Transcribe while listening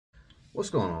What's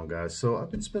going on, guys? So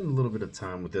I've been spending a little bit of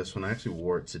time with this one. I actually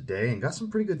wore it today and got some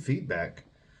pretty good feedback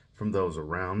from those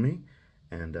around me.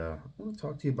 And I want to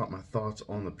talk to you about my thoughts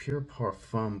on the Pure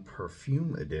Parfum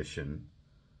Perfume Edition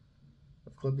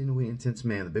of Club de Nuit Intense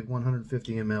Man, the big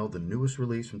 150 ml, the newest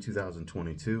release from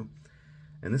 2022.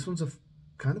 And this one's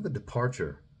kind of a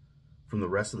departure from the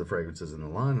rest of the fragrances in the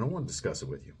line, and I want to discuss it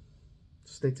with you.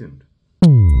 Stay tuned.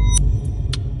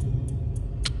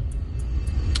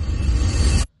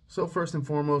 So first and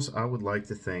foremost, I would like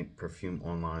to thank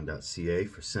PerfumeOnline.CA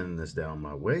for sending this down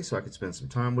my way so I could spend some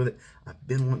time with it. I've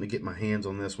been wanting to get my hands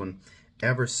on this one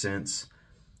ever since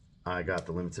I got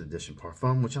the limited edition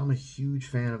Parfum, which I'm a huge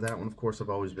fan of that one. Of course, I've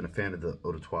always been a fan of the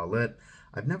Eau de Toilette.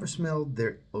 I've never smelled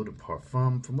their Eau de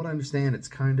Parfum. From what I understand, it's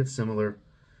kind of similar,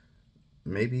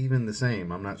 maybe even the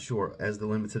same, I'm not sure, as the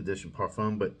limited edition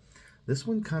Parfum, but this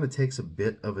one kind of takes a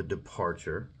bit of a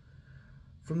departure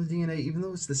from the DNA, even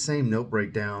though it's the same note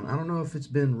breakdown. I don't know if it's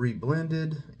been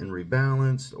reblended and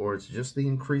rebalanced, or it's just the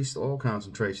increased oil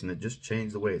concentration that just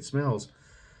changed the way it smells.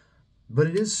 But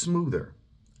it is smoother,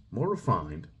 more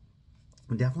refined,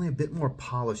 and definitely a bit more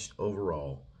polished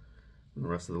overall than the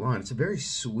rest of the line. It's a very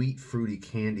sweet, fruity,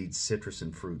 candied citrus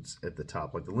and fruits at the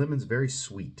top. Like the lemon's very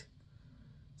sweet.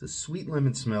 It's a sweet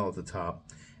lemon smell at the top,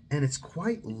 and it's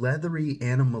quite leathery,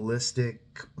 animalistic,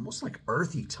 almost like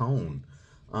earthy tone.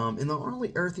 And the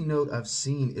only earthy note I've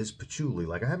seen is patchouli.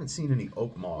 Like, I haven't seen any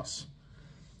oak moss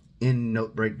in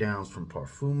note breakdowns from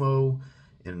Parfumo,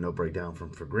 in a note breakdown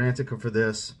from Fragrantica for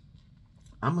this.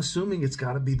 I'm assuming it's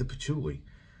got to be the patchouli.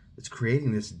 It's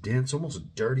creating this dense,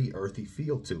 almost dirty, earthy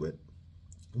feel to it.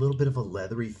 A little bit of a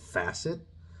leathery facet.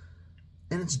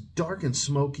 And it's dark and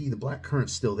smoky. The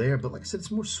blackcurrant's still there, but like I said,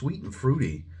 it's more sweet and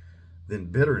fruity than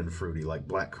bitter and fruity like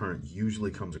blackcurrant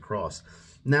usually comes across.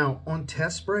 Now, on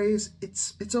test sprays,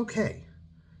 it's okay.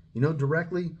 You know,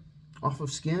 directly off of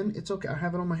skin, it's okay. I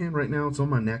have it on my hand right now. It's on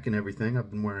my neck and everything.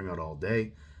 I've been wearing it all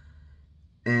day.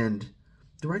 And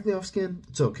directly off skin,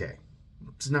 it's okay.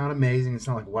 It's not amazing. It's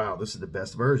not like, wow, this is the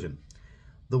best version.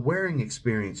 The wearing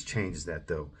experience changes that,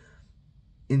 though.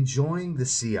 Enjoying the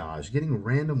sillage, getting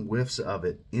random whiffs of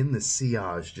it in the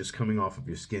sillage just coming off of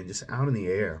your skin, just out in the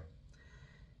air,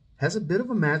 has a bit of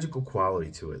a magical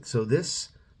quality to it. So this,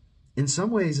 in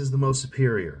some ways, is the most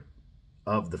superior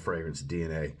of the fragrance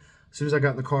DNA. As soon as I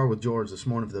got in the car with George this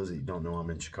morning, for those of you who don't know,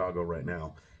 I'm in Chicago right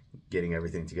now, getting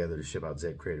everything together to ship out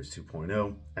Zed Creators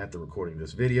 2.0. At the recording of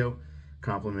this video,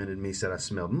 complimented me, said I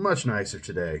smelled much nicer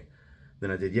today than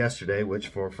I did yesterday, which,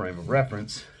 for a frame of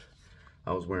reference,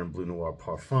 I was wearing Bleu Noir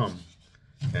Parfum,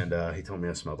 and he told me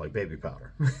I smelled like baby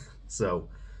powder. So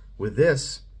with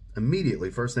this,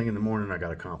 immediately, first thing in the morning, I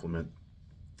got a compliment.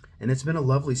 And it's been a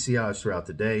lovely sillage throughout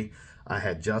the day. I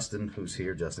had Justin, who's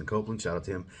here, Justin Copeland, shout out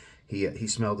to him. He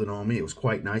smelled it on me. It was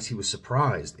quite nice. He was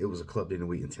surprised it was a Club de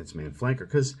Nuit Intense Man flanker,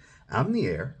 because out in the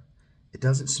air, it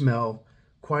doesn't smell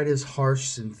quite as harsh,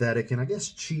 synthetic, and I guess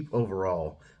cheap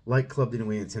overall, like Club de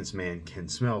Nuit Intense Man can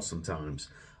smell sometimes.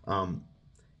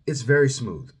 It's very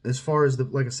smooth. As far as,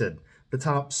 like I said, the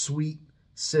top, sweet,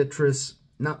 citrus,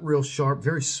 not real sharp,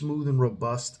 very smooth and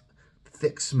robust,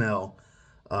 thick smell.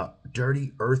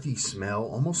 Dirty, earthy smell,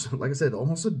 almost, like I said,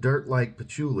 almost a dirt-like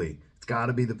patchouli. It's got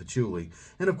to be the patchouli.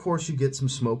 And of course, you get some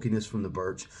smokiness from the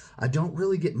birch. I don't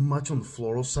really get much on the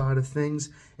floral side of things,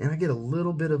 and I get a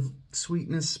little bit of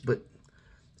sweetness, but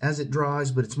as it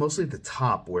dries, but it's mostly at the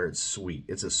top where it's sweet.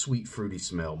 It's a sweet, fruity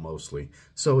smell mostly.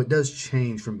 So it does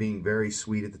change from being very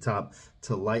sweet at the top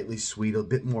to lightly sweet, a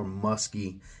bit more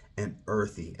musky and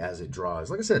earthy as it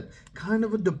dries. Like I said, kind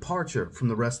of a departure from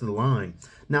the rest of the line.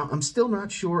 Now, I'm still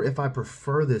not sure if I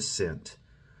prefer this scent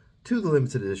to the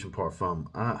limited edition Parfum.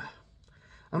 I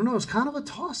don't know. It's kind of a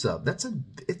toss-up.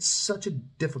 It's such a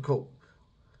difficult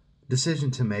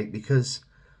decision to make because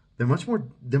they're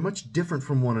much different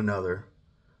from one another.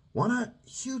 Why not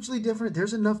hugely different?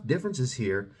 There's enough differences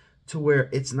here to where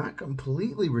it's not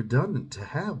completely redundant to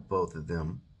have both of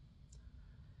them,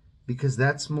 because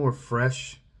that's more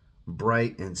fresh,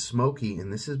 bright, and smoky,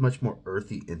 and this is much more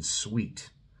earthy and sweet.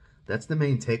 That's the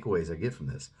main takeaways I get from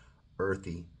this.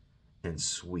 Earthy and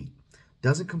sweet.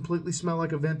 Doesn't completely smell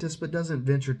like Aventus, but doesn't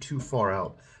venture too far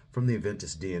out from the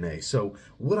Aventus DNA. So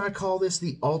would I call this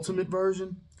the ultimate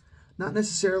version? Not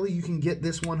necessarily. You can get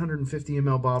this 150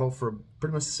 ml bottle for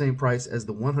pretty much the same price as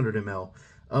the 100 ml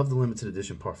of the limited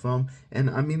edition Parfum. And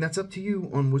I mean, that's up to you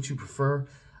on what you prefer.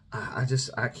 I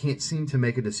can't seem to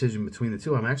make a decision between the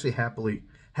two. I'm actually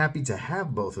happy to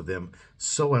have both of them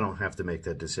so I don't have to make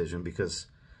that decision, because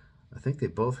I think they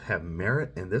both have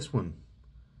merit, and this one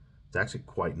is actually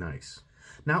quite nice.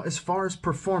 Now, as far as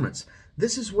performance,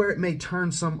 This is where it may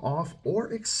turn some off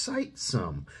or excite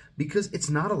some because it's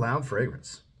not a loud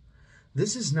fragrance.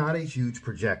 This is not a huge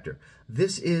projector.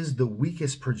 This is the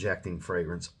weakest projecting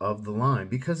fragrance of the line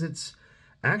because it's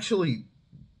actually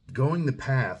going the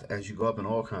path as you go up in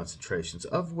all concentrations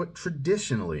of what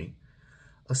traditionally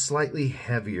a slightly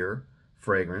heavier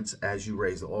fragrance as you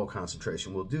raise the oil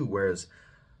concentration will do. Whereas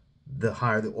the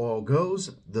higher the oil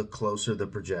goes, the closer the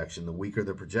projection, the weaker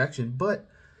the projection, but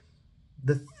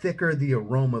the thicker the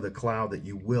aroma, the cloud that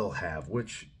you will have,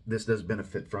 which this does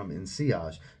benefit from in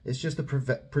sillage. It's just the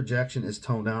projection is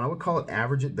toned down. I would call it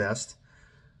average at best,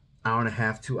 hour and a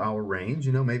half, 2 hour range,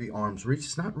 you know, maybe arm's reach.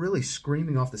 It's not really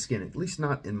screaming off the skin, at least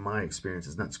not in my experience.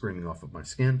 It's not screaming off of my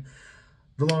skin.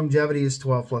 The longevity is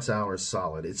 12 plus hours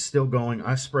solid. It's still going.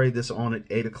 I sprayed this on at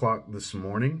 8 o'clock this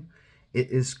morning.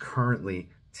 It is currently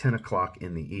 10 o'clock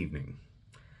in the evening.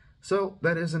 So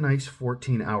that is a nice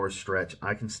 14-hour stretch.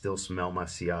 I can still smell my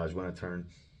sillage when I turn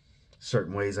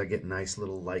certain ways. I get nice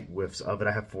little light whiffs of it.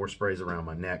 I have 4 sprays around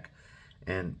my neck,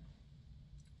 and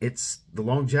it's the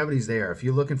longevity's there. If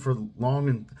you're looking for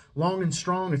long and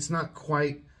strong, it's not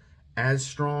quite as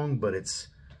strong, but it's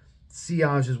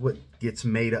sillage is what gets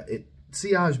made up.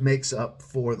 Sillage makes up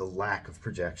for the lack of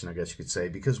projection, I guess you could say,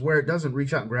 because where it doesn't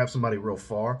reach out and grab somebody real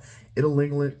far, it'll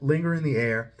linger in the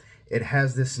air. It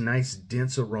has this nice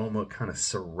dense aroma kind of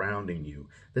surrounding you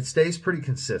that stays pretty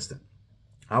consistent.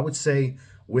 I would say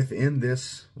within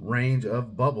this range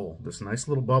of bubble, this nice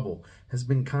little bubble has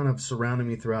been kind of surrounding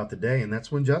me throughout the day, and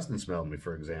that's when Justin smelled me,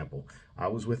 for example. I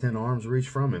was within arm's reach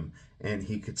from him, and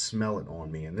he could smell it on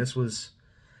me, and this was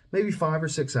maybe 5 or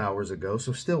 6 hours ago,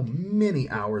 so still many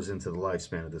hours into the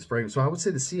lifespan of this fragrance. So I would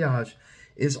say the sillage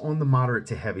is on the moderate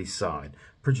to heavy side.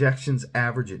 Projections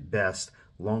average at best.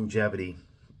 Longevity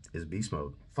is beast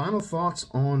mode. Final thoughts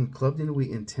on Club de Nuit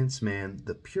Intense Man,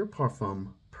 the Pure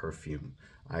Parfum perfume.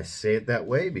 I say it that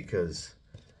way because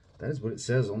that is what it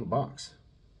says on the box.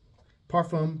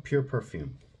 Parfum Pure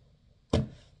Perfume.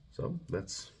 So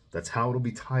that's how it'll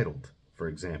be titled, for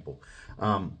example.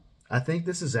 I think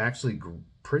this is actually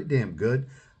pretty damn good.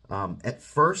 At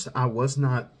first, I was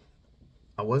not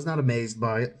amazed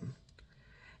by it,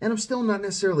 and I'm still not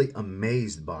necessarily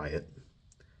amazed by it,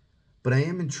 but I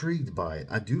am intrigued by it.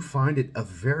 I do find it a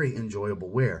very enjoyable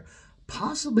wear,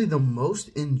 possibly the most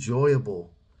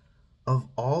enjoyable of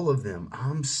all of them.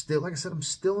 I'm still, like I said, I'm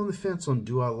still on the fence on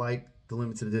do I like the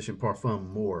limited edition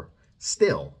Parfum more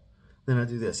still than I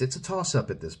do this. It's a toss-up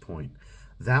at this point.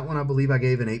 That one I believe I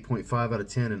gave an 8.5 out of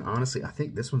 10, and honestly, I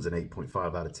think this one's an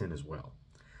 8.5 out of 10 as well.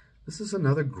 This is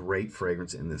another great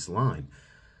fragrance in this line.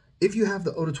 If you have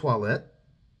the Eau de Toilette,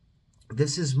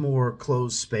 this is more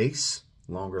closed space,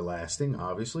 longer lasting,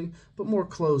 obviously, but more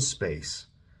closed space,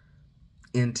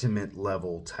 intimate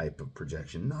level type of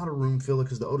projection. Not a room filler,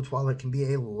 because the Eau de Toilette can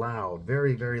be a loud,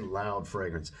 very, very loud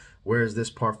fragrance, whereas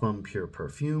this Parfum Pure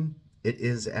Perfume, it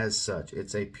is as such.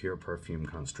 It's a pure perfume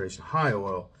concentration, high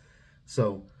oil,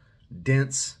 so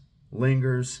dense,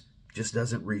 lingers, just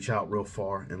doesn't reach out real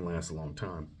far and lasts a long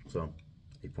time. So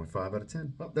 8.5 out of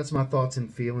 10. Well, that's my thoughts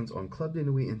and feelings on Club de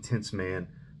Nuit Intense Man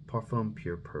Parfum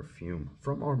Pure Perfume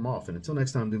from Armaf. And until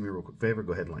next time, do me a real quick favor,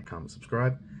 go ahead and like, comment,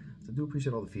 subscribe. I do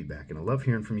appreciate all the feedback, and I love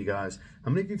hearing from you guys.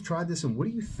 How many of you have tried this, and what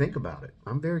do you think about it?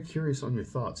 I'm very curious on your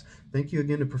thoughts. Thank you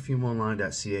again to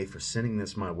PerfumeOnline.ca for sending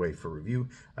this my way for review.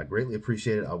 I greatly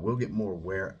appreciate it. I will get more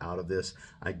wear out of this.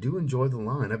 I do enjoy the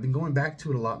line. I've been going back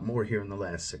to it a lot more here in the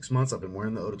last 6 months. I've been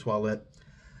wearing the Eau de Toilette.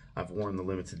 I've worn the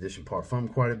limited edition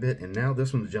Parfum quite a bit, and now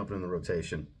this one's jumping in the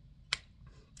rotation.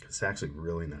 It's actually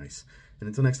really nice. And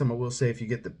until next time, I will say, if you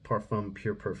get the Parfum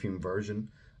Pure Perfume version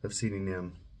of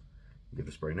CDNIM, give it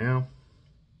a spray now.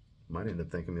 Might end up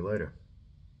thanking me later.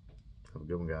 Have a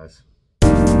good one, guys.